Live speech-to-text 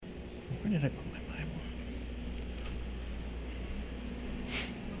Where did I put my Bible?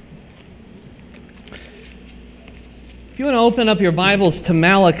 If you want to open up your Bibles to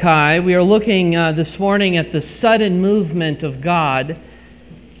Malachi, we are looking this morning at the sudden movement of God.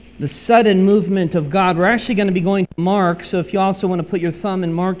 The sudden movement of God. We're actually going to be going to Mark, so if you also want to put your thumb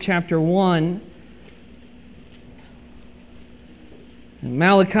in Mark chapter 1. And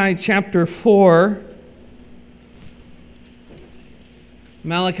Malachi chapter 4.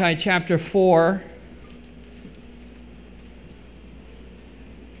 Malachi chapter 4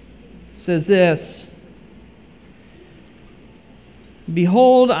 says this,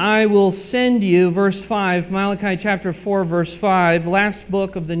 "Behold, I will send you," verse 5, Malachi chapter 4, verse 5, last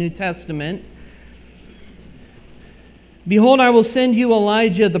book of the New Testament. "Behold, I will send you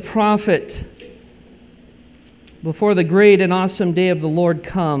Elijah the prophet before the great and awesome day of the Lord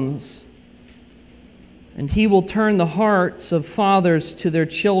comes. And he will turn the hearts of fathers to their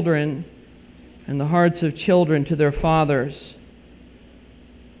children, and the hearts of children to their fathers,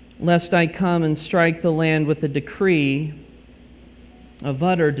 lest I come and strike the land with a decree of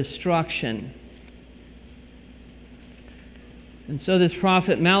utter destruction." And so this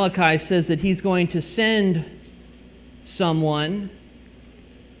prophet Malachi says that he's going to send someone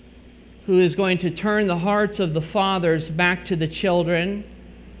who is going to turn the hearts of the fathers back to the children.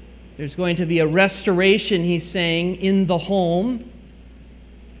 There's going to be a restoration, he's saying, in the home.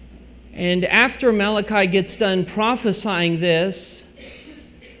 And after Malachi gets done prophesying this,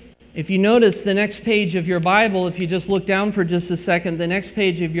 if you notice the next page of your Bible, if you just look down for just a second, the next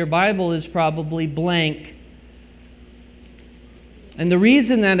page of your Bible is probably blank. And the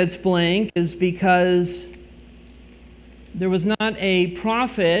reason that it's blank is because there was not a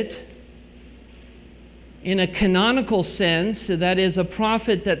prophet in a canonical sense, that is, a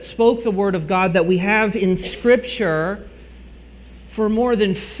prophet that spoke the word of God that we have in Scripture for more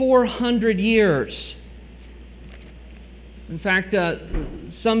than 400 years. In fact,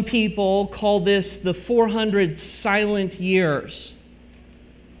 some people call this the 400 silent years.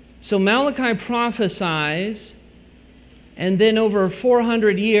 So Malachi prophesies, and then over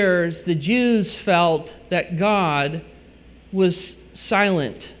 400 years, the Jews felt that God was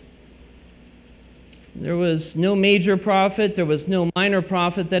silent. There was no major prophet, there was no minor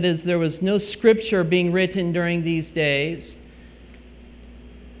prophet, that is, there was no scripture being written during these days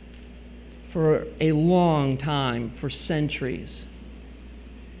for a long time, for centuries.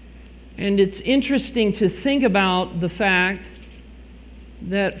 And it's interesting to think about the fact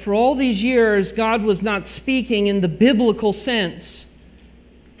that for all these years, God was not speaking in the biblical sense,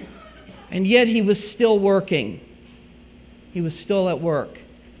 and yet he was still working. He was still at work.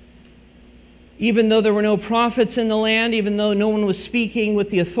 Even though there were no prophets in the land, even though no one was speaking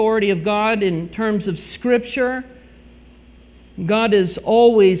with the authority of God in terms of Scripture, God is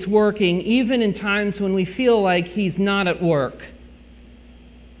always working, even in times when we feel like he's not at work.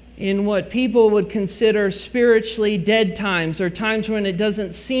 In what people would consider spiritually dead times, or times when it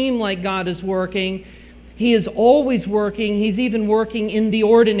doesn't seem like God is working, he is always working. He's even working in the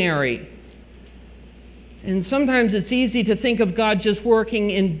ordinary. And sometimes it's easy to think of God just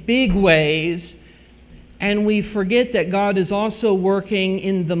working in big ways, and we forget that God is also working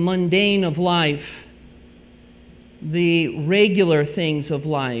in the mundane of life, the regular things of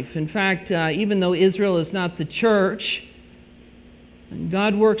life. In fact, even though Israel is not the church,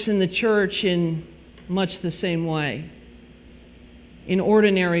 God works in the church in much the same way, in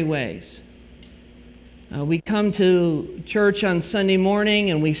ordinary ways. We come to church on Sunday morning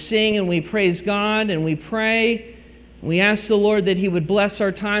and we sing and we praise God and we pray. We ask the Lord that he would bless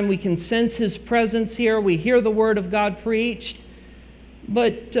our time. We can sense his presence here. We hear the word of God preached.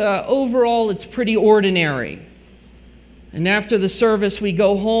 But overall, it's pretty ordinary. And after the service, we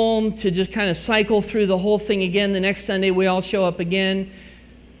go home to just kind of cycle through the whole thing again. The next Sunday, we all show up again.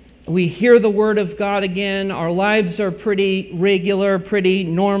 We hear the word of God again. Our lives are pretty regular, pretty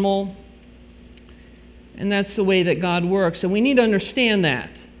normal. And that's the way that God works. And we need to understand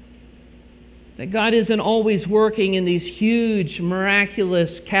that God isn't always working in these huge,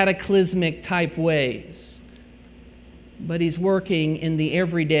 miraculous, cataclysmic type ways. But he's working in the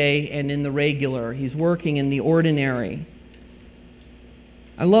everyday and in the regular. He's working in the ordinary.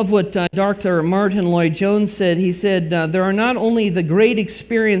 I love what Dr. Martin Lloyd-Jones said. He said, there are not only the great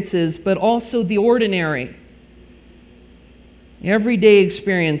experiences, but also the ordinary. Everyday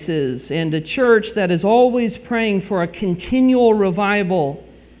experiences, and a church that is always praying for a continual revival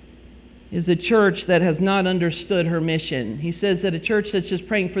is a church that has not understood her mission. He says that a church that's just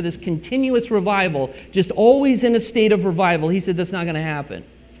praying for this continuous revival, just always in a state of revival, he said that's not going to happen.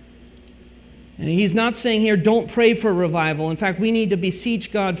 And he's not saying here, don't pray for revival. In fact, we need to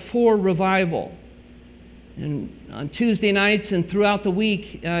beseech God for revival. And on Tuesday nights and throughout the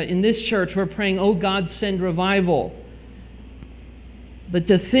week in this church, we're praying, oh God, send revival. But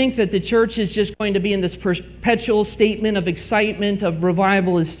to think that the church is just going to be in this perpetual statement of excitement of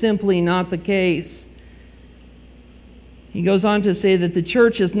revival is simply not the case. He goes on to say that the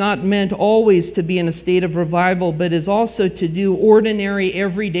church is not meant always to be in a state of revival, but is also to do ordinary,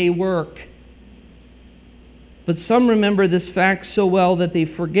 everyday work. But some remember this fact so well that they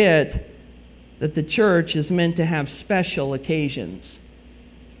forget that the church is meant to have special occasions.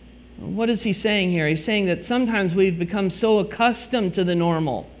 What is he saying here? He's saying that sometimes we've become so accustomed to the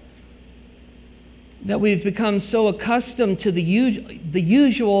normal, that we've become so accustomed to the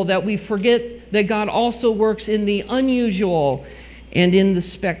usual that we forget that God also works in the unusual and in the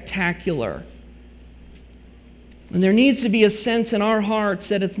spectacular. And there needs to be a sense in our hearts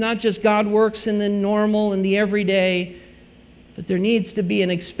that it's not just God works in the normal and the everyday, but there needs to be an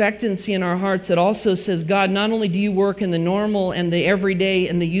expectancy in our hearts that also says, God, not only do you work in the normal and the everyday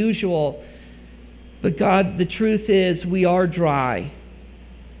and the usual, but God, the truth is we are dry.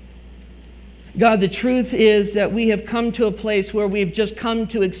 God, the truth is that we have come to a place where we've just come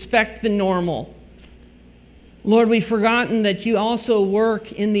to expect the normal. Lord, we've forgotten that you also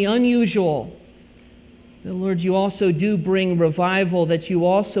work in the unusual. That, Lord, you also do bring revival, that you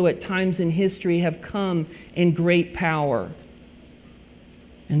also at times in history have come in great power.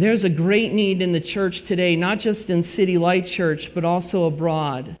 And there's a great need in the church today, not just in City Light Church, but also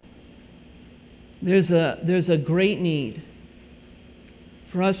abroad. There's a great need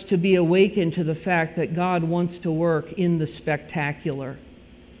for us to be awakened to the fact that God wants to work in the spectacular.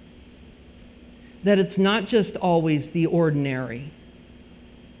 That it's not just always the ordinary.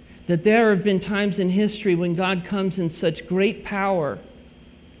 That there have been times in history when God comes in such great power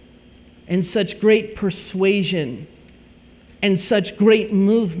and such great persuasion and such great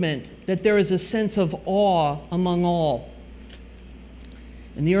movement that there is a sense of awe among all.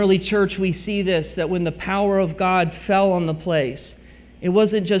 In the early church, we see this, that when the power of God fell on the place, it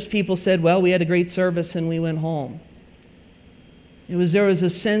wasn't just people said, well, we had a great service and we went home. There was a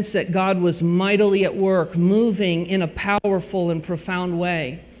sense that God was mightily at work, moving in a powerful and profound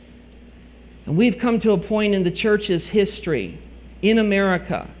way. And we've come to a point in the church's history in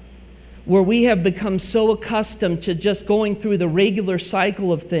America where we have become so accustomed to just going through the regular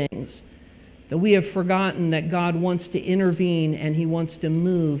cycle of things that we have forgotten that God wants to intervene and he wants to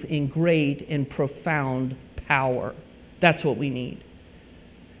move in great and profound power. That's what we need.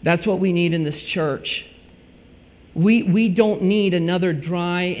 That's what we need in this church. We don't need another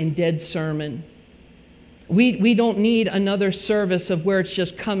dry and dead sermon. We don't need another service of where it's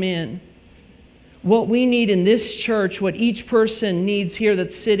just come in. What we need in this church, what each person needs here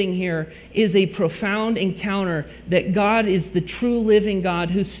that's sitting here, is a profound encounter that God is the true living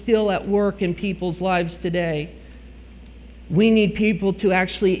God who's still at work in people's lives today. We need people to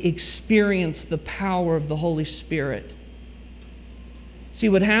actually experience the power of the Holy Spirit. See,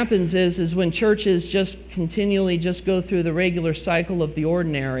 what happens is when churches just continually just go through the regular cycle of the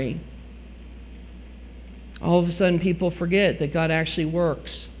ordinary, all of a sudden people forget that God actually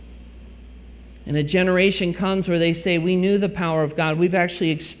works. And a generation comes where they say, we knew the power of God. We've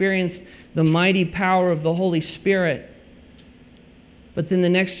actually experienced the mighty power of the Holy Spirit. But then the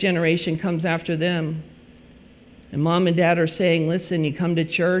next generation comes after them. And mom and dad are saying, listen, you come to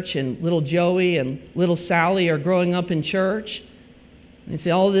church, and little Joey and little Sally are growing up in church. And they say,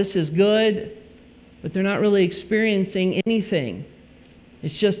 all this is good, but they're not really experiencing anything.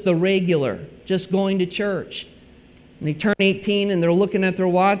 It's just the regular, just going to church. And they turn 18 and they're looking at their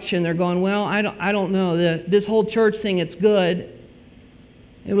watch and they're going, well, I don't know. This whole church thing, it's good.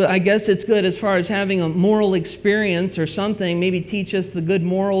 I guess it's good as far as having a moral experience or something, maybe teach us the good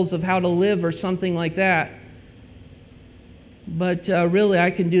morals of how to live or something like that. But really,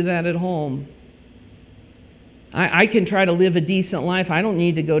 I can do that at home. I can try to live a decent life. I don't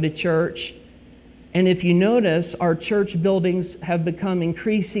need to go to church. And if you notice, our church buildings have become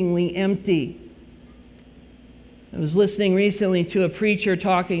increasingly empty. I was listening recently to a preacher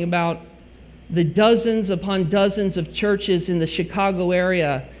talking about the dozens upon dozens of churches in the Chicago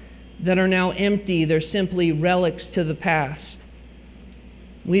area that are now empty. They're simply relics to the past.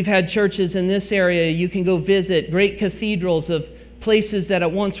 We've had churches in this area you can go visit, great cathedrals of places that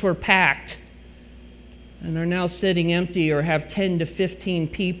at once were packed and are now sitting empty or have 10 to 15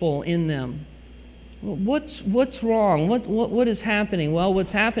 people in them. What's wrong? What is happening? Well,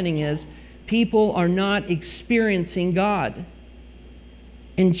 what's happening is people are not experiencing God.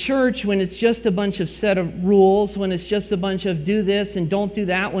 In church, when it's just a bunch of set of rules, when it's just a bunch of do this and don't do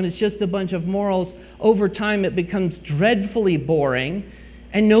that, when it's just a bunch of morals, over time it becomes dreadfully boring,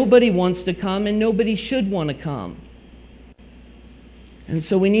 and nobody wants to come and nobody should want to come. And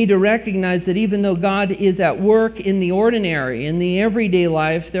so we need to recognize that even though God is at work in the ordinary, in the everyday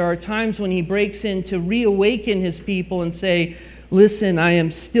life, there are times when he breaks in to reawaken his people and say, listen, I am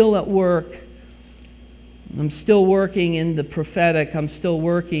still at work. I'm still working in the prophetic. I'm still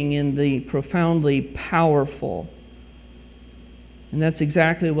working in the profoundly powerful. And that's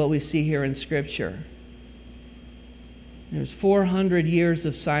exactly what we see here in Scripture. There's 400 years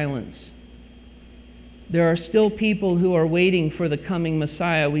of silence. There are still people who are waiting for the coming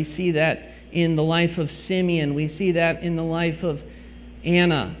Messiah. We see that in the life of Simeon. We see that in the life of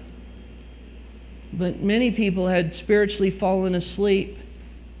Anna. But many people had spiritually fallen asleep.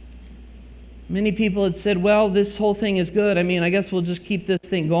 Many people had said, well, this whole thing is good. I mean, I guess we'll just keep this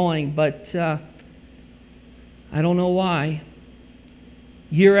thing going. But I don't know why.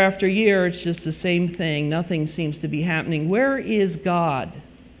 Year after year, it's just the same thing. Nothing seems to be happening. Where is God?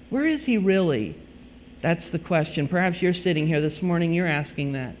 Where is he really? That's the question. Perhaps you're sitting here this morning, you're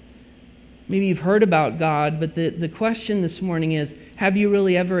asking that. Maybe you've heard about God, but the question this morning is, have you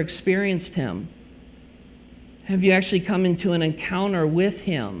really ever experienced him? Have you actually come into an encounter with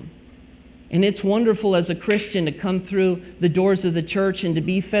him? And it's wonderful as a Christian to come through the doors of the church and to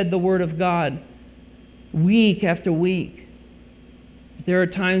be fed the Word of God week after week. But there are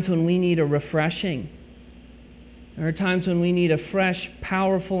times when we need a refreshing. There are times when we need a fresh,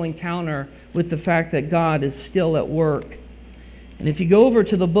 powerful encounter with the fact that God is still at work. And if you go over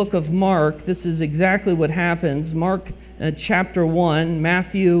to the book of Mark, this is exactly what happens. Mark chapter 1, Mark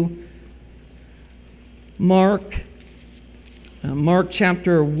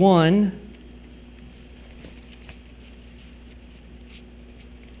chapter 1.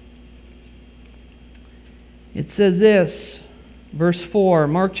 It says this, verse 4,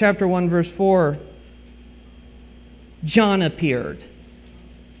 Mark chapter 1, verse 4, John appeared.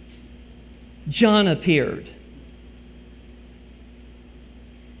 John appeared.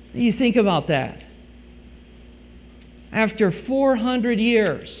 You think about that. After 400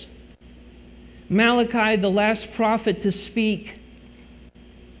 years, Malachi, the last prophet to speak,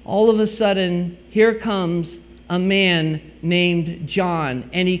 all of a sudden, here comes a man named John,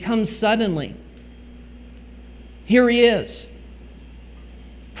 and he comes suddenly. Here he is,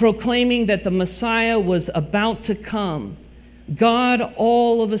 proclaiming that the Messiah was about to come. God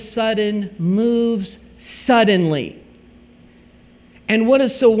all of a sudden moves suddenly. And what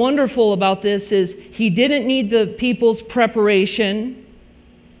is so wonderful about this is he didn't need the people's preparation.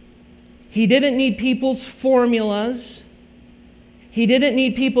 He didn't need people's formulas. He didn't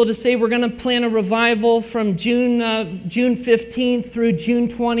need people to say, we're going to plan a revival from June 15th through June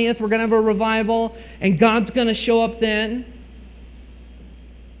 20th. We're going to have a revival, and God's going to show up then.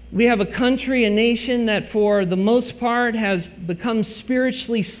 We have a country, a nation that for the most part has become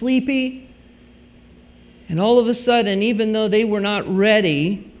spiritually sleepy. And all of a sudden, even though they were not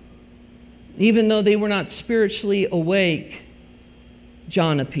ready, even though they were not spiritually awake,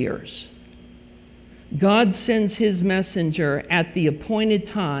 John appears. God sends his messenger at the appointed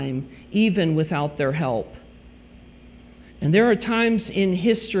time, even without their help. And there are times in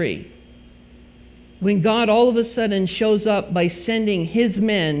history when God all of a sudden shows up by sending his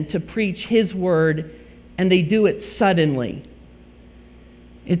men to preach his word, and they do it suddenly.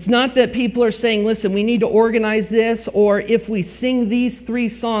 It's not that people are saying, listen, we need to organize this, or if we sing these 3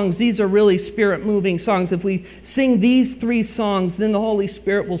 songs, these are really spirit-moving songs. If we sing these 3 songs, then the Holy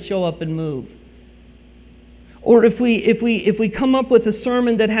Spirit will show up and move. Or if we come up with a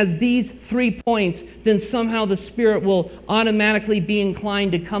sermon that has these 3 points, then somehow the Spirit will automatically be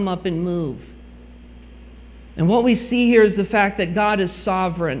inclined to come up and move. And what we see here is the fact that God is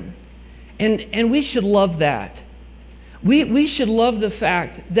sovereign. And we should love that. We should love the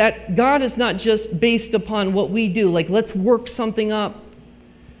fact that God is not just based upon what we do, like let's work something up.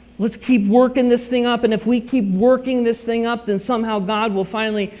 Let's keep working this thing up, and if we keep working this thing up, then somehow God will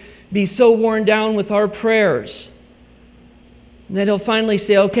finally be so worn down with our prayers that he'll finally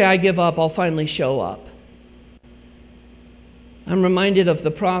say, okay, I give up, I'll finally show up. I'm reminded of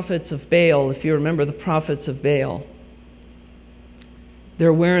the prophets of Baal, if you remember the prophets of Baal.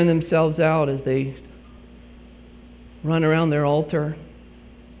 They're wearing themselves out as they run around their altar.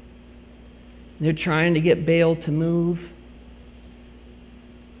 They're trying to get Baal to move.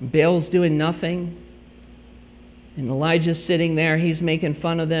 Baal's doing nothing. And Elijah's sitting there, he's making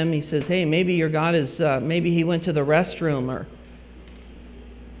fun of them. He says, hey, maybe your God is, maybe he went to the restroom, or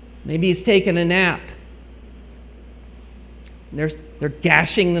maybe he's taking a nap. They're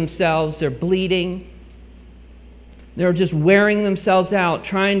gashing themselves, they're bleeding. They're just wearing themselves out,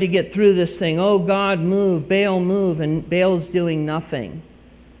 trying to get through this thing. Oh, God, move, Baal, move, and Baal is doing nothing.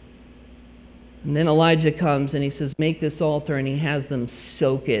 And then Elijah comes and he says, make this altar, and he has them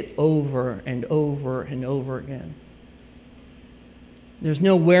soak it over and over and over again. There's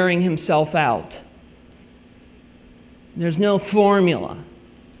no wearing himself out. There's no formula.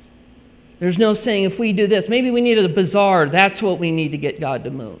 There's no saying, if we do this, maybe we need a bazaar, that's what we need to get God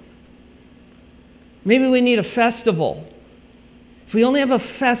to move. Maybe we need a festival. If we only have a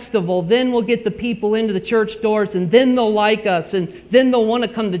festival, then we'll get the people into the church doors, and then they'll like us, and then they'll want to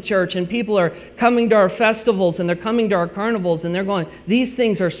come to church, and people are coming to our festivals, and they're coming to our carnivals, and they're going, these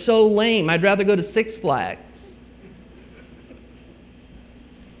things are so lame, I'd rather go to Six Flags.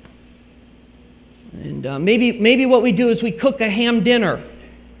 And maybe what we do is we cook a ham dinner.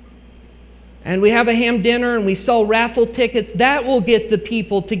 And we have a ham dinner and we sell raffle tickets. That will get the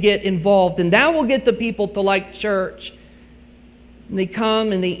people to get involved, and that will get the people to like church. And they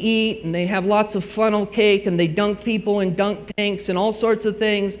come and they eat and they have lots of funnel cake and they dunk people in dunk tanks and all sorts of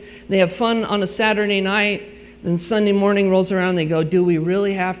things. They have fun on a Saturday night. Then Sunday morning rolls around and they go, do we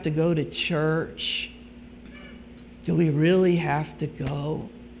really have to go to church? Do we really have to go?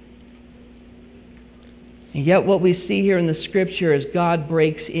 And yet what we see here in the scripture is God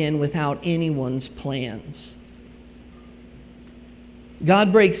breaks in without anyone's plans.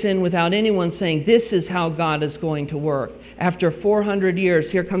 God breaks in without anyone saying, this is how God is going to work. After 400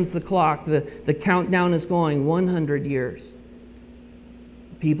 years, here comes the clock. The countdown is going, 100 years.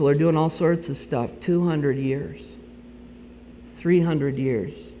 People are doing all sorts of stuff. 200 years. 300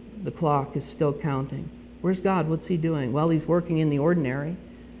 years. The clock is still counting. Where's God? What's he doing? Well, he's working in the ordinary.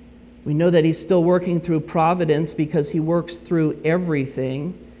 We know that he's still working through providence because he works through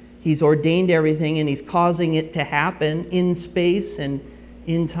everything. He's ordained everything and he's causing it to happen in space and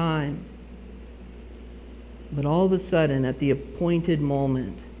in time. But all of a sudden, at the appointed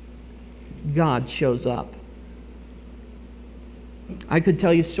moment, God shows up. I could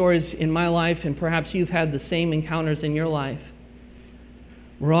tell you stories in my life, and perhaps you've had the same encounters in your life,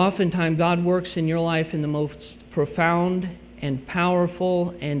 where oftentimes God works in your life in the most profound and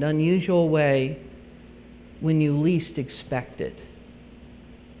powerful and unusual way when you least expect it.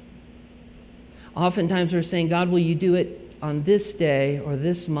 Oftentimes we're saying, God, will you do it on this day or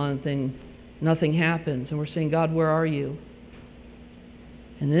this month? And nothing happens. And we're saying, God, where are you?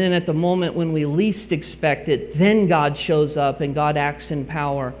 And then at the moment when we least expect it, then God shows up and God acts in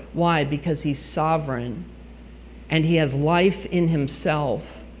power. Why? Because he's sovereign and he has life in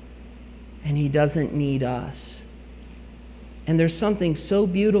himself and he doesn't need us. And there's something so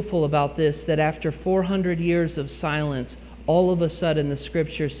beautiful about this that after 400 years of silence, all of a sudden the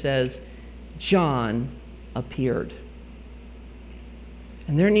scripture says, John appeared.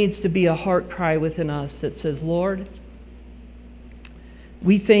 And there needs to be a heart cry within us that says, Lord,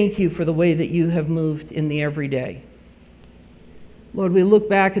 we thank you for the way that you have moved in the everyday. Lord, we look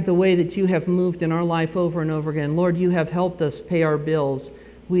back at the way that you have moved in our life over and over again. Lord, you have helped us pay our bills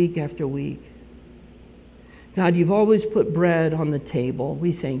week after week. God, you've always put bread on the table.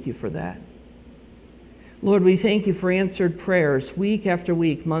 We thank you for that. Lord, we thank you for answered prayers week after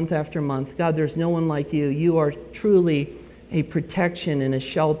week, month after month. God, there's no one like you. You are truly a protection and a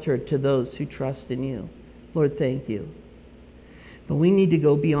shelter to those who trust in you. Lord, thank you. But we need to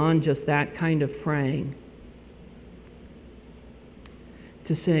go beyond just that kind of praying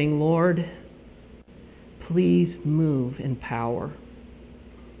to saying, Lord, please move in power.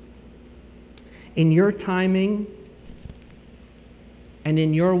 In your timing and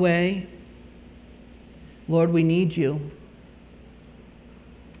in your way, Lord, we need you.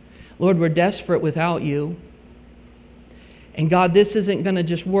 Lord, we're desperate without you. And God, this isn't going to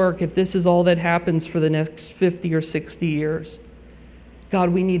just work if this is all that happens for the next 50 or 60 years. God,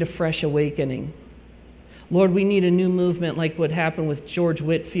 we need a fresh awakening. Lord, we need a new movement like what happened with George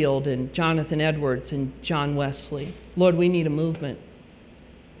Whitefield and Jonathan Edwards and John Wesley. Lord, we need a movement.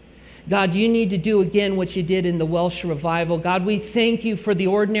 God, you need to do again what you did in the Welsh revival. God, we thank you for the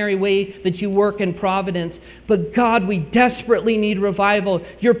ordinary way that you work in providence. But God, we desperately need revival.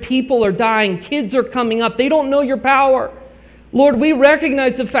 Your people are dying. Kids are coming up. They don't know your power. Lord, we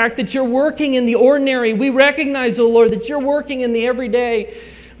recognize the fact that you're working in the ordinary. We recognize, oh Lord, that you're working in the everyday.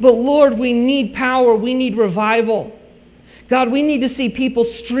 But Lord, we need power. We need revival. God, we need to see people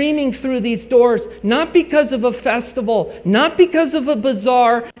streaming through these doors, not because of a festival, not because of a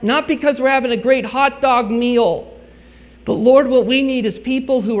bazaar, not because we're having a great hot dog meal. But Lord, what we need is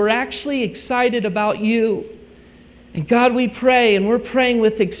people who are actually excited about you. And God, we pray, and we're praying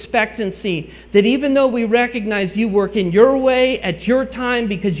with expectancy, that even though we recognize you work in your way, at your time,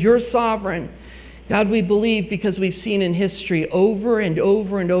 because you're sovereign, God, we believe, because we've seen in history over and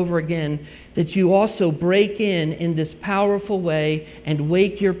over and over again, that you also break in this powerful way and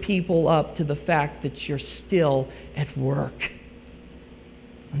wake your people up to the fact that you're still at work.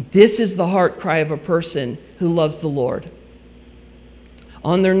 And this is the heart cry of a person who loves the Lord.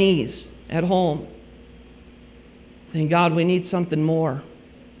 On their knees, at home, saying, God, we need something more.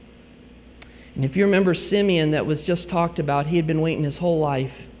 And if you remember Simeon that was just talked about, he had been waiting his whole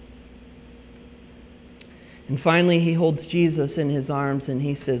life. And finally he holds Jesus in his arms and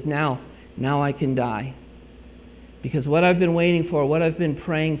he says, now I can die. Because what I've been waiting for, what I've been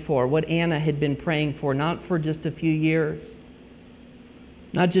praying for, what Anna had been praying for, not for just a few years,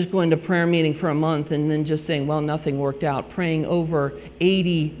 not just going to prayer meeting for a month and then just saying, well, nothing worked out, praying over 80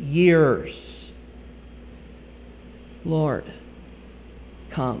 years. Lord,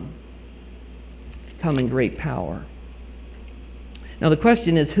 come in great power. Now the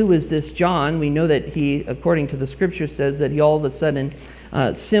question is, who is this John? We know that he, according to the scripture, says that he all of a sudden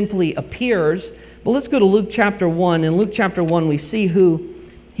simply appears. But let's go to Luke chapter 1. In Luke chapter 1, we see who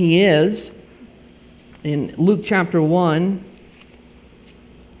he is. In Luke chapter 1,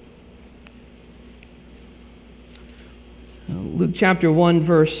 Luke chapter 1,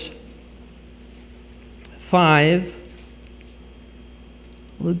 verse 5.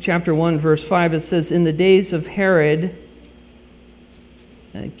 Luke chapter 1, verse 5, it says, in the days of Herod,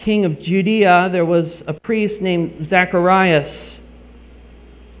 king of Judea, there was a priest named Zacharias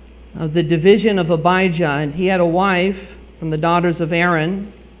of the division of Abijah, and he had a wife from the daughters of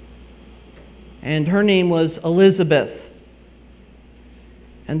Aaron, and her name was Elizabeth.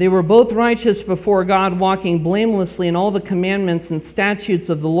 And they were both righteous before God, walking blamelessly in all the commandments and statutes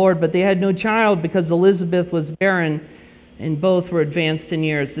of the Lord, but they had no child because Elizabeth was barren, and both were advanced in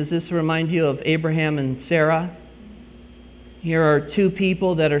years. Does this remind you of Abraham and Sarah? Here are two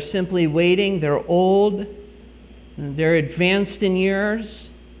people that are simply waiting. They're old. They're advanced in years.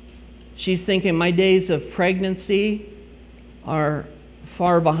 She's thinking, my days of pregnancy are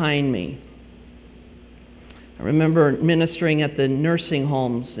far behind me. I remember ministering at the nursing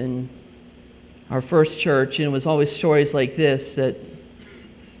homes in our first church, and it was always stories like this that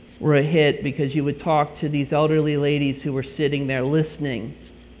were a hit, because you would talk to these elderly ladies who were sitting there listening,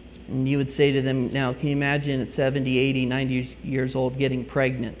 and you would say to them, now, can you imagine at 70, 80, 90 years old getting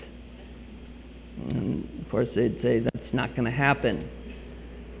pregnant? And of course, they'd say, that's not going to happen.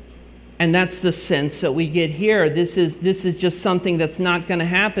 And that's the sense that we get here. This is just something that's not going to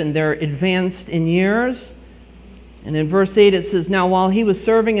happen. They're advanced in years. And in verse 8 it says, now while he was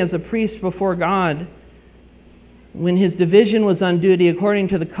serving as a priest before God, when his division was on duty, according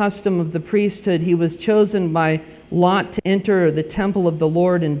to the custom of the priesthood, he was chosen by lot to enter the temple of the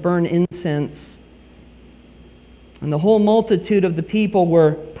Lord and burn incense. And the whole multitude of the people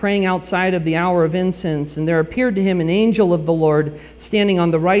were praying outside of the hour of incense, and there appeared to him an angel of the Lord standing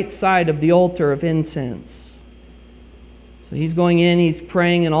on the right side of the altar of incense. So he's going in, he's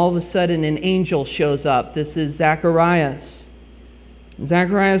praying, and all of a sudden an angel shows up. This is Zacharias. And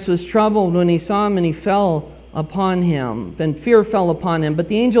Zacharias was troubled when he saw him, and he fell upon him. Then fear fell upon him. But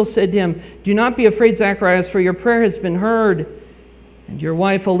the angel said to him, do not be afraid, Zacharias, for your prayer has been heard. And your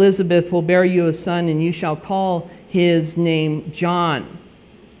wife Elizabeth will bear you a son, and you shall call his name John.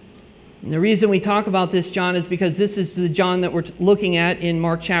 And the reason we talk about this John is because this is the John that we're looking at in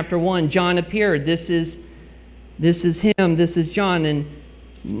Mark chapter 1. John appeared. This is him. This is John.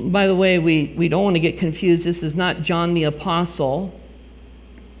 And by the way, we don't want to get confused. This is not John the Apostle.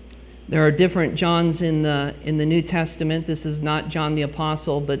 There are different Johns in the New Testament. This is not John the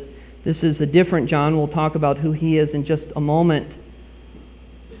Apostle, but this is a different John. We'll talk about who he is in just a moment.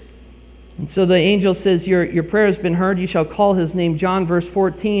 And so the angel says, your prayer has been heard. You shall call his name John, verse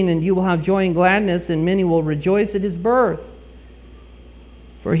 14, and you will have joy and gladness, and many will rejoice at his birth.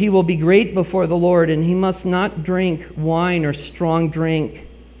 For he will be great before the Lord, and he must not drink wine or strong drink.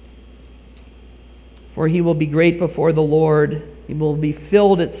 For he will be great before the Lord. He will be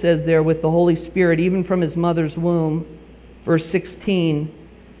filled, it says there, with the Holy Spirit, even from his mother's womb. Verse 16.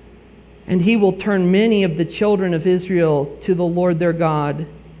 And he will turn many of the children of Israel to the Lord their God.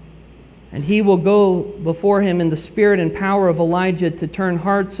 And he will go before him in the spirit and power of Elijah to turn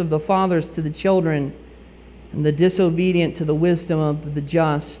hearts of the fathers to the children, and the disobedient to the wisdom of the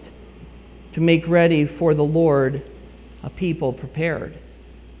just, to make ready for the Lord a people prepared.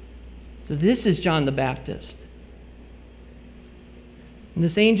 So this is John the Baptist. And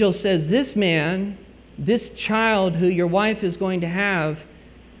this angel says, this man, this child who your wife is going to have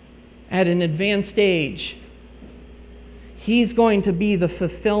at an advanced age, He's going to be the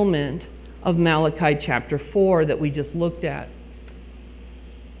fulfillment of Malachi chapter 4 that we just looked at.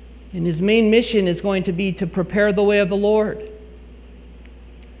 And his main mission is going to be to prepare the way of the Lord.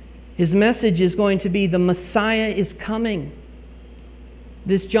 His message is going to be the Messiah is coming.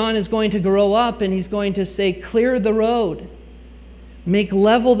 This John is going to grow up and he's going to say, clear the road, make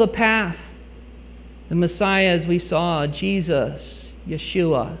level the path. The Messiah, as we saw, Jesus,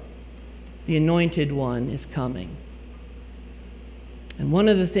 Yeshua, the Anointed One, is coming. And one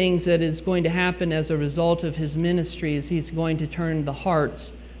of the things that is going to happen as a result of his ministry is he's going to turn the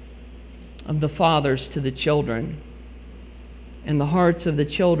hearts of the fathers to the children, and the hearts of the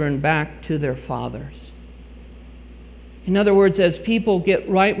children back to their fathers. In other words, as people get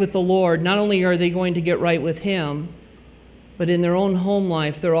right with the Lord, not only are they going to get right with him, but in their own home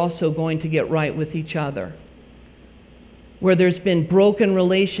life, they're also going to get right with each other. Where there's been broken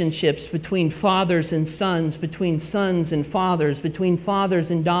relationships between fathers and sons, between sons and fathers, between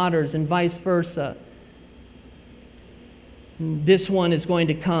fathers and daughters, and vice versa. This one is going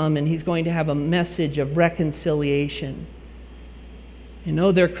to come and he's going to have a message of reconciliation. You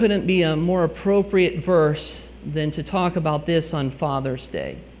know, there couldn't be a more appropriate verse than to talk about this on Father's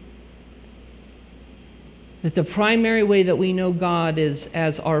Day. That the primary way that we know God is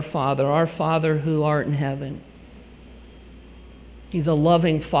as our Father who art in heaven. He's a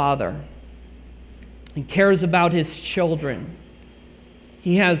loving Father. He cares about his children.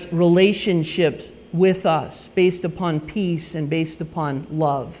 He has relationships with us based upon peace and based upon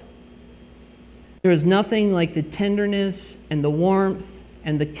love. There is nothing like the tenderness and the warmth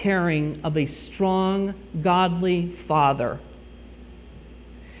and the caring of a strong, godly father.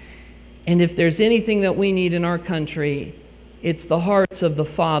 And if there's anything that we need in our country, it's the hearts of the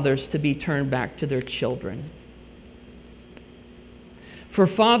fathers to be turned back to their children. For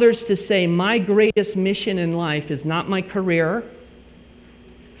fathers to say, my greatest mission in life is not my career.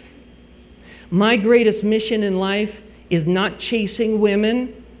 My greatest mission in life is not chasing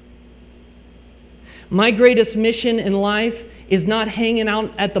women. My greatest mission in life is not hanging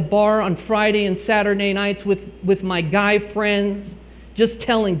out at the bar on Friday and Saturday nights with my guy friends, just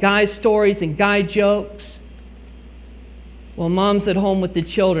telling guy stories and guy jokes. Well, mom's at home with the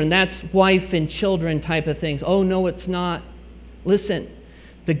children. That's wife and children type of things. Oh, no, it's not. Listen,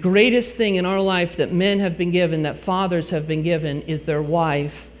 the greatest thing in our life that men have been given, that fathers have been given, is their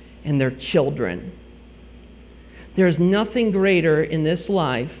wife and their children. There's nothing greater in this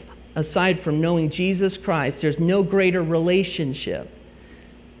life, aside from knowing Jesus Christ. There's no greater relationship.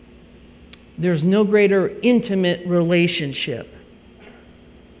 There's no greater intimate relationship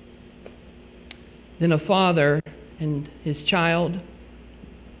than a father and his child,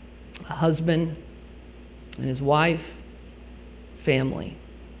 a husband and his wife, family.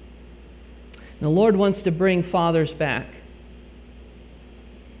 And the Lord wants to bring fathers back.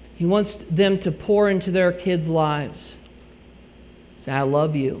 He wants them to pour into their kids' lives. Say, I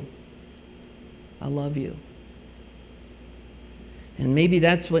love you. I love you. And maybe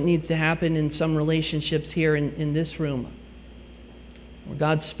that's what needs to happen in some relationships here in this room. Where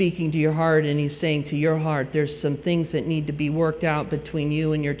God's speaking to your heart and he's saying to your heart, there's some things that need to be worked out between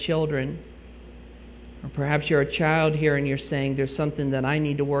you and your children. Or perhaps you're a child here and you're saying, there's something that I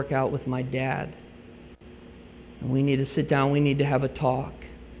need to work out with my dad. And we need to sit down, we need to have a talk.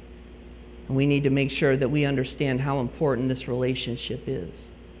 And we need to make sure that we understand how important this relationship is.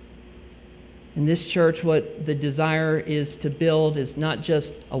 In this church, what the desire is to build is not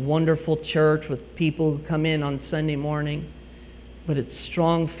just a wonderful church with people who come in on Sunday morning, but it's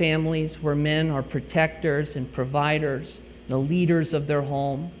strong families where men are protectors and providers, the leaders of their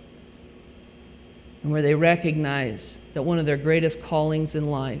home, and where they recognize that one of their greatest callings in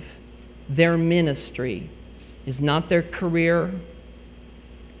life, their ministry, is not their career.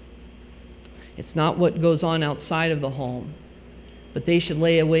 It's not what goes on outside of the home, but they should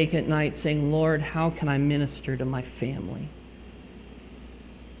lay awake at night saying, Lord, how can I minister to my family?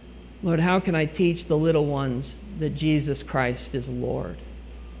 Lord, how can I teach the little ones that Jesus Christ is Lord?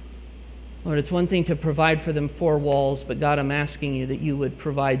 Lord, it's one thing to provide for them four walls, but God, I'm asking you that you would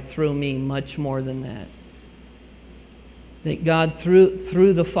provide through me much more than that. That God,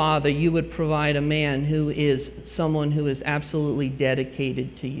 through the Father, you would provide a man who is someone who is absolutely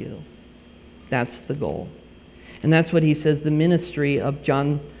dedicated to you. That's the goal. And that's what he says the ministry of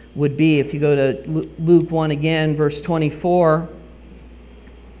John would be. If you go to Luke 1 again, verse 24,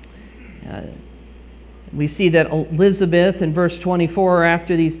 we see that Elizabeth, in verse 24,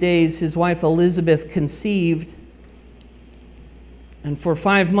 after these days, his wife Elizabeth conceived. And for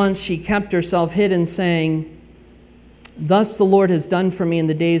 5 months she kept herself hidden, saying, Thus the Lord has done for me in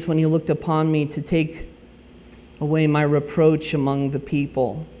the days when he looked upon me to take away my reproach among the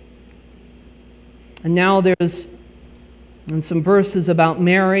people. And now there's some verses about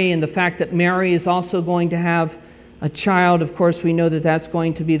Mary and the fact that Mary is also going to have a child. Of course, we know that that's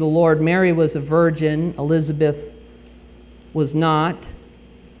going to be the Lord. Mary was a virgin. Elizabeth was not.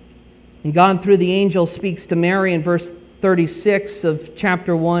 And God, through the angel, speaks to Mary in verse 36 of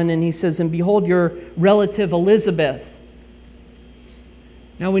chapter 1, and he says, "And behold, your relative Elizabeth."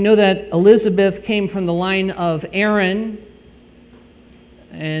 Now we know that Elizabeth came from the line of Aaron,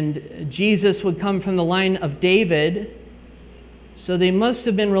 and Jesus would come from the line of David. So they must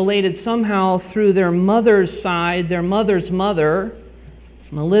have been related somehow through their mother's side, their mother's mother,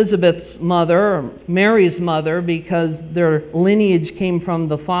 Elizabeth's mother, or Mary's mother, because their lineage came from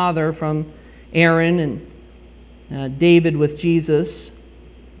the father, from Aaron and David with Jesus.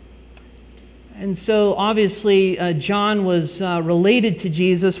 And so obviously John was related to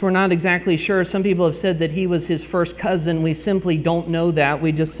Jesus. We're not exactly sure. Some people have said that he was his first cousin. We simply don't know that.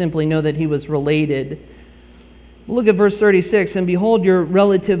 We just simply know that he was related. Look at verse 36. "And behold, your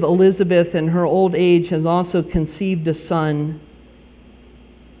relative Elizabeth in her old age has also conceived a son.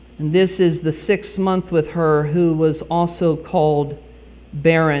 And this is the 6th month with her, who was also called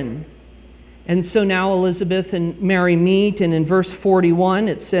barren." And so now Elizabeth and Mary meet, and in verse 41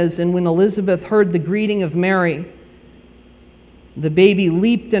 it says, "And when Elizabeth heard the greeting of Mary, the baby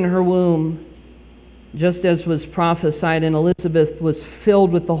leaped in her womb, just as was prophesied, and Elizabeth was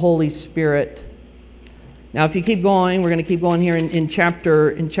filled with the Holy Spirit." Now if you keep going, we're going to keep going here in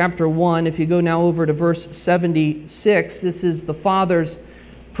chapter 1. If you go now over to verse 76, this is the Father's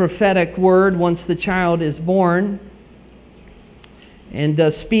prophetic word once the child is born.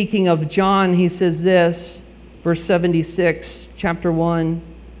 And speaking of John, he says this, verse 76, chapter 1,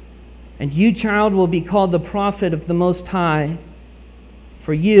 "And you, child, will be called the prophet of the Most High.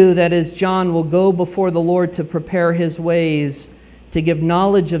 For you, that is John, will go before the Lord to prepare his ways, to give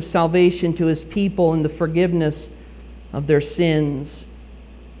knowledge of salvation to his people and the forgiveness of their sins,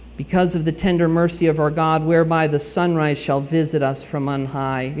 because of the tender mercy of our God, whereby the sunrise shall visit us from on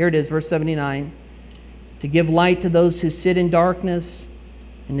high." Here it is, verse 79. "To give light to those who sit in darkness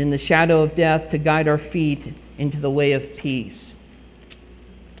and in the shadow of death, to guide our feet into the way of peace."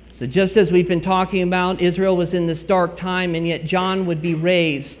 So just as we've been talking about, Israel was in this dark time, and yet John would be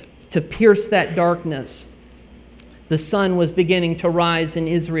raised to pierce that darkness. The sun was beginning to rise in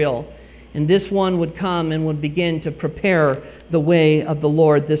Israel, and this one would come and would begin to prepare the way of the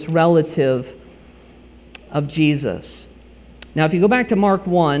Lord, this relative of Jesus. Now, if you go back to Mark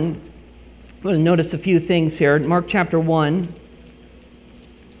 1, I'm going to notice a few things here. Mark chapter 1.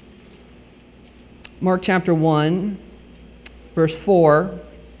 Mark chapter 1, verse 4.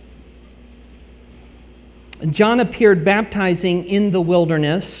 "John appeared baptizing in the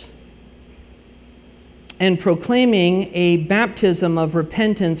wilderness and proclaiming a baptism of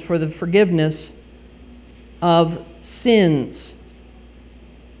repentance for the forgiveness of sins.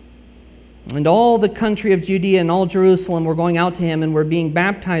 And all the country of Judea and all Jerusalem were going out to him and were being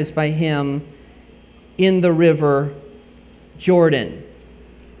baptized by him in the river Jordan."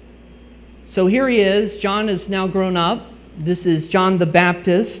 So here he is. John is now grown up. This is John the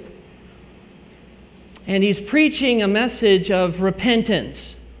Baptist. And he's preaching a message of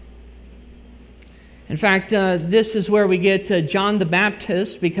repentance. In fact, this is where we get John the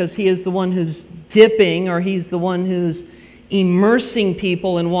Baptist, because he is the one who's dipping, or he's the one who's immersing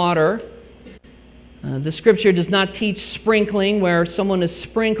people in water. The scripture does not teach sprinkling, where someone is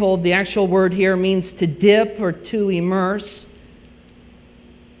sprinkled. The actual word here means to dip or to immerse.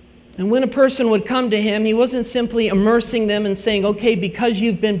 And when a person would come to him, he wasn't simply immersing them and saying, "Okay, because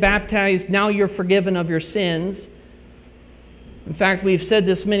you've been baptized, now you're forgiven of your sins." In fact, we've said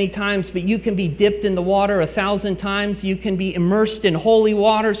this many times, but you can be dipped in the water 1,000 times. You can be immersed in holy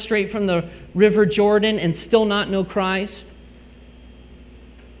water straight from the river Jordan and still not know Christ.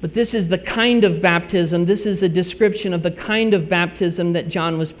 But this is the kind of baptism. This is a description of the kind of baptism that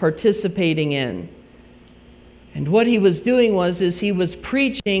John was participating in. And what he was doing was he was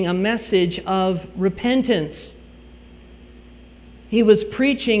preaching a message of repentance. He was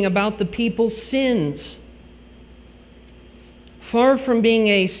preaching about the people's sins. Far from being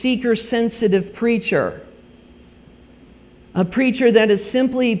a seeker-sensitive preacher, a preacher that is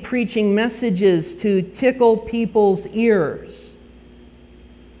simply preaching messages to tickle people's ears.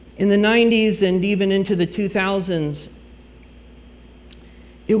 In the 90s and even into the 2000s,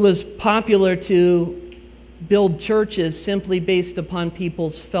 it was popular to build churches simply based upon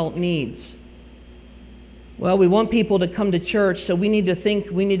people's felt needs. Well, we want people to come to church, so we need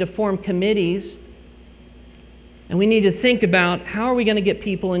to form committees, and we need to think about how are we going to get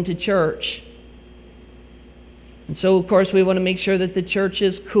people into church. And so, of course, we want to make sure that the church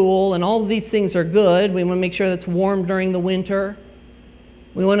is cool, and all of these things are good. We want to make sure that it's warm during the winter.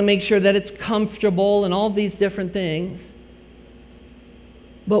 We want to make sure that it's comfortable and all of these different things.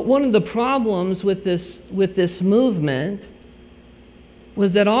 But one of the problems with this movement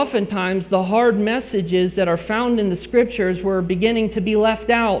was that oftentimes the hard messages that are found in the scriptures were beginning to be left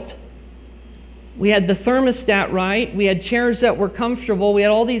out. We had the thermostat right, we had chairs that were comfortable, we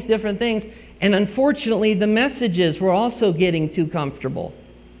had all these different things, and unfortunately the messages were also getting too comfortable.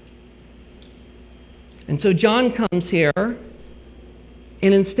 And so John comes here,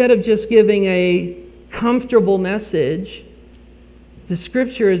 and instead of just giving a comfortable message, the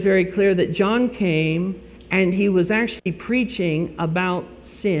scripture is very clear that John came and he was actually preaching about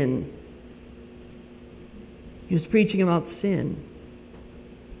sin. He was preaching about sin.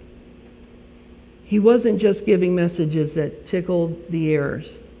 He wasn't just giving messages that tickled the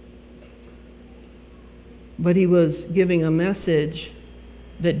ears, but he was giving a message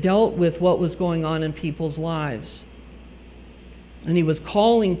that dealt with what was going on in people's lives. And he was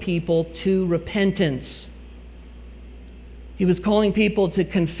calling people to repentance. He was calling people to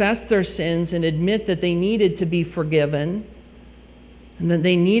confess their sins and admit that they needed to be forgiven and that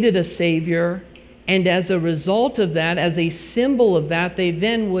they needed a Savior. And as a result of that, as a symbol of that, they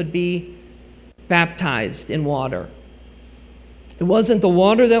then would be baptized in water. It wasn't the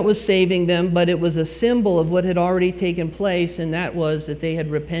water that was saving them, but it was a symbol of what had already taken place, and that was that they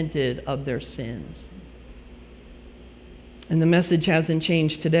had repented of their sins. And the message hasn't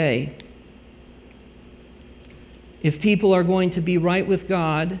changed today. If people are going to be right with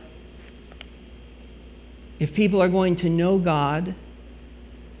God, if people are going to know God,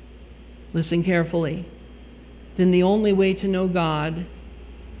 listen carefully, then the only way to know God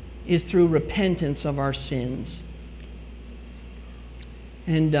is through repentance of our sins.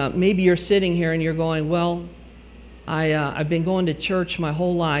 And maybe you're sitting here and you're going, well, I've been going to church my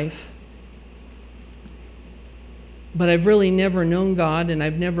whole life, but I've really never known God and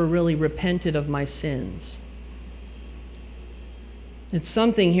I've never really repented of my sins. It's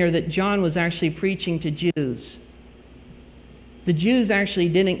something here that John was actually preaching to Jews. The Jews actually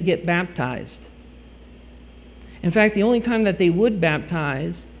didn't get baptized. In fact, the only time that they would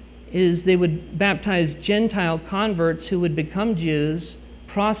baptize is they would baptize Gentile converts who would become Jews,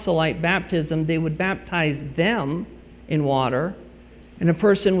 proselyte baptism. They would baptize them in water. And a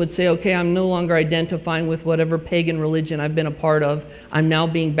person would say, okay, I'm no longer identifying with whatever pagan religion I've been a part of. I'm now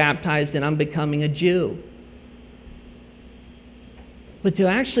being baptized and I'm becoming a Jew. But to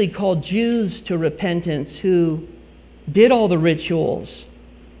actually call Jews to repentance who did all the rituals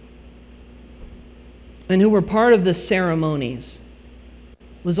and who were part of the ceremonies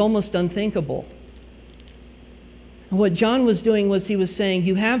was almost unthinkable. And what John was doing was he was saying,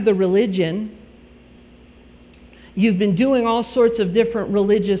 you have the religion, you've been doing all sorts of different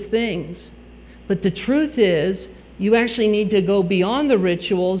religious things, but the truth is, you actually need to go beyond the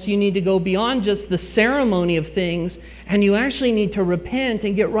rituals, you need to go beyond just the ceremony of things, and you actually need to repent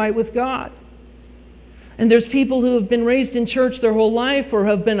and get right with God. And there's people who have been raised in church their whole life or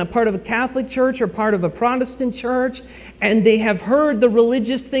have been a part of a Catholic church or part of a Protestant church, and they have heard the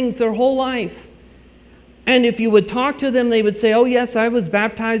religious things their whole life. And if you would talk to them, they would say, oh yes, I was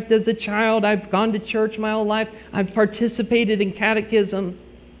baptized as a child, I've gone to church my whole life, I've participated in catechism.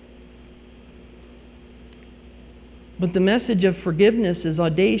 But the message of forgiveness is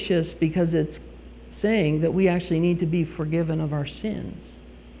audacious because it's saying that we actually need to be forgiven of our sins.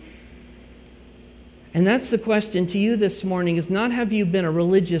 And that's the question to you this morning, is not have you been a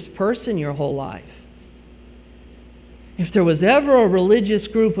religious person your whole life. If there was ever a religious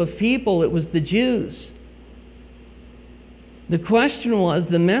group of people, it was the Jews. The question was,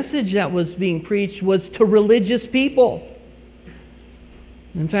 the message that was being preached was to religious people.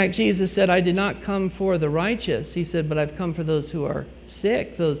 In fact, Jesus said, I did not come for the righteous. He said, but I've come for those who are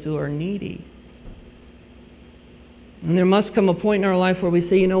sick, those who are needy. And there must come a point in our life where we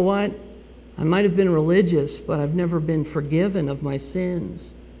say, you know what? I might have been religious, but I've never been forgiven of my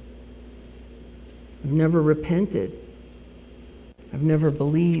sins. I've never repented. I've never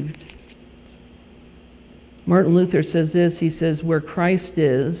believed. Martin Luther says this, he says, where Christ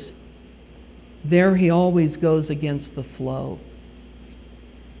is, there he always goes against the flow.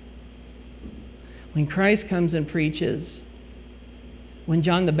 When Christ comes and preaches, when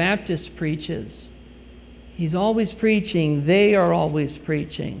John the Baptist preaches, he's always preaching, they are always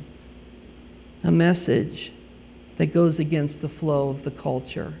preaching a message that goes against the flow of the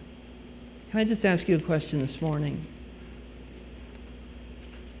culture. Can I just ask you a question this morning?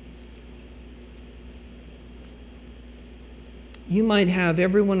 You might have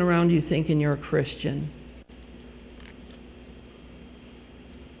everyone around you thinking you're a Christian.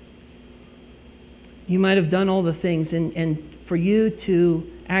 You might have done all the things, and for you to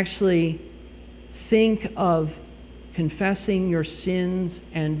actually think of confessing your sins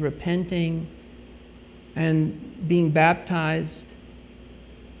and repenting and being baptized,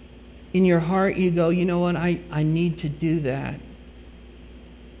 in your heart you go, you know what, I need to do that.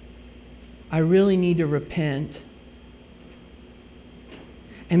 I really need to repent.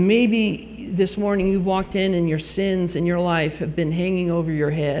 And maybe this morning you've walked in and your sins in your life have been hanging over your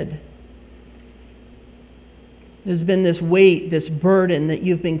head. There's been this weight, this burden that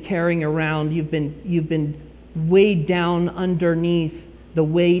you've been carrying around. You've been weighed down underneath the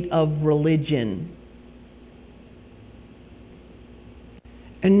weight of religion.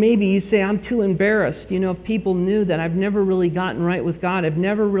 And maybe you say, I'm too embarrassed. If people knew that I've never really gotten right with God, I've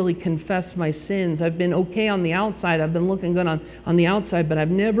never really confessed my sins. I've been okay on the outside. I've been looking good on the outside, but I've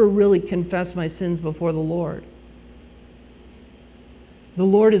never really confessed my sins before the Lord. The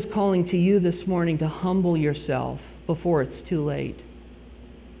Lord is calling to you this morning to humble yourself before it's too late.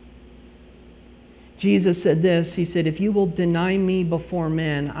 Jesus said this, he said, if you will deny me before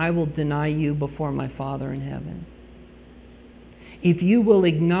men, I will deny you before my Father in heaven. If you will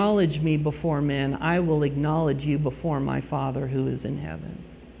acknowledge me before men, I will acknowledge you before my Father who is in heaven.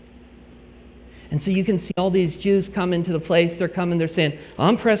 And so you can see all these Jews come into the place. They're saying,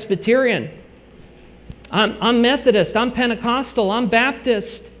 I'm Presbyterian. I'm Methodist. I'm Pentecostal. I'm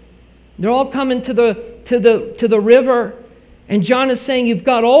Baptist. They're all coming to the river. And John is saying, you've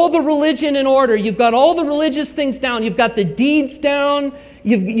got all the religion in order. You've got all the religious things down. You've got the deeds down.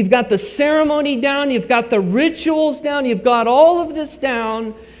 You've got the ceremony down. You've got the rituals down. You've got all of this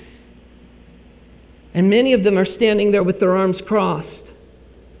down. And many of them are standing there with their arms crossed.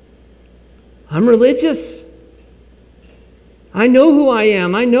 I'm religious. I know who I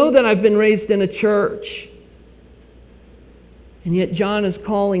am. I know that I've been raised in a church. And yet John is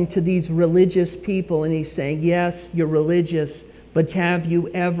calling to these religious people and he's saying, yes, you're religious, but have you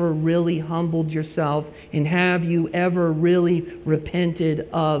ever really humbled yourself? And have you ever really repented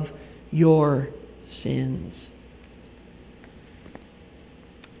of your sins?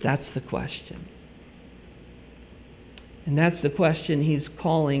 That's the question. And that's the question he's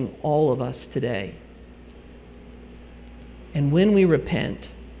calling all of us today. And when we repent,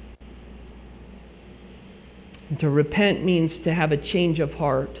 and to repent means to have a change of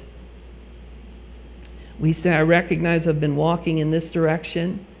heart. We say, I recognize I've been walking in this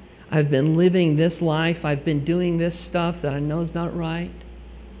direction. I've been living this life. I've been doing this stuff that I know is not right.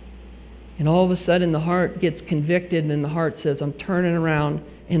 And all of a sudden the heart gets convicted and the heart says, I'm turning around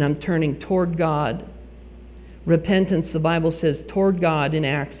and I'm turning toward God. Repentance, the Bible says, toward God in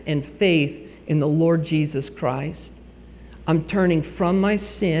Acts, and faith in the Lord Jesus Christ. I'm turning from my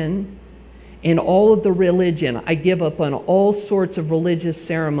sin and all of the religion. I give up on all sorts of religious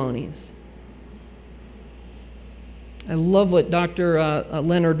ceremonies. I love what Dr.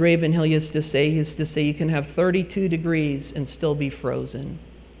 Leonard Ravenhill used to say. He used to say, you can have 32 degrees and still be frozen.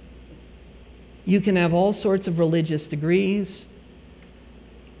 You can have all sorts of religious degrees.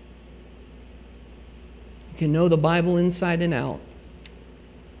 You can know the Bible inside and out.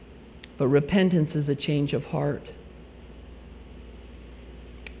 But repentance is a change of heart.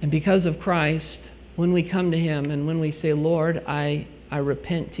 And because of Christ, when we come to him and when we say, Lord, I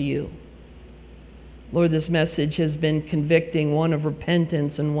repent to you. Lord, this message has been convicting, one of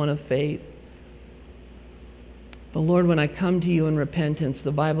repentance and one of faith. But Lord, when I come to you in repentance,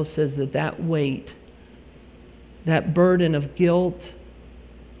 the Bible says that weight, that burden of guilt,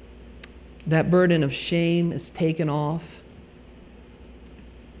 that burden of shame is taken off.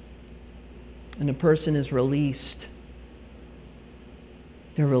 And a person is released.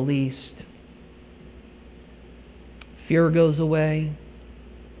 They're released. Fear goes away.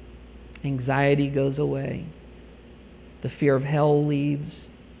 Anxiety goes away. The fear of hell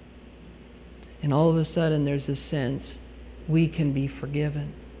leaves. And all of a sudden there's a sense we can be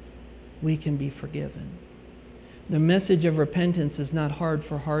forgiven. We can be forgiven. The message of repentance is not hard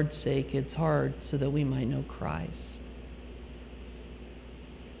for hard's sake. It's hard so that we might know Christ.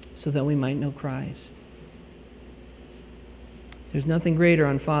 So that we might know Christ. There's nothing greater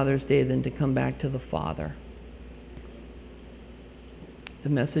on Father's Day than to come back to the Father. The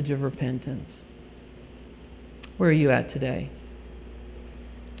message of repentance. Where are you at today?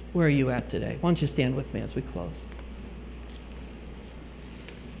 Where are you at today? Why don't you stand with me as we close?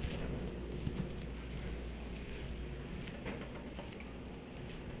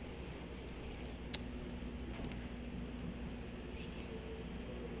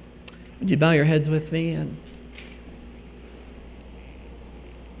 Would you bow your heads with me? And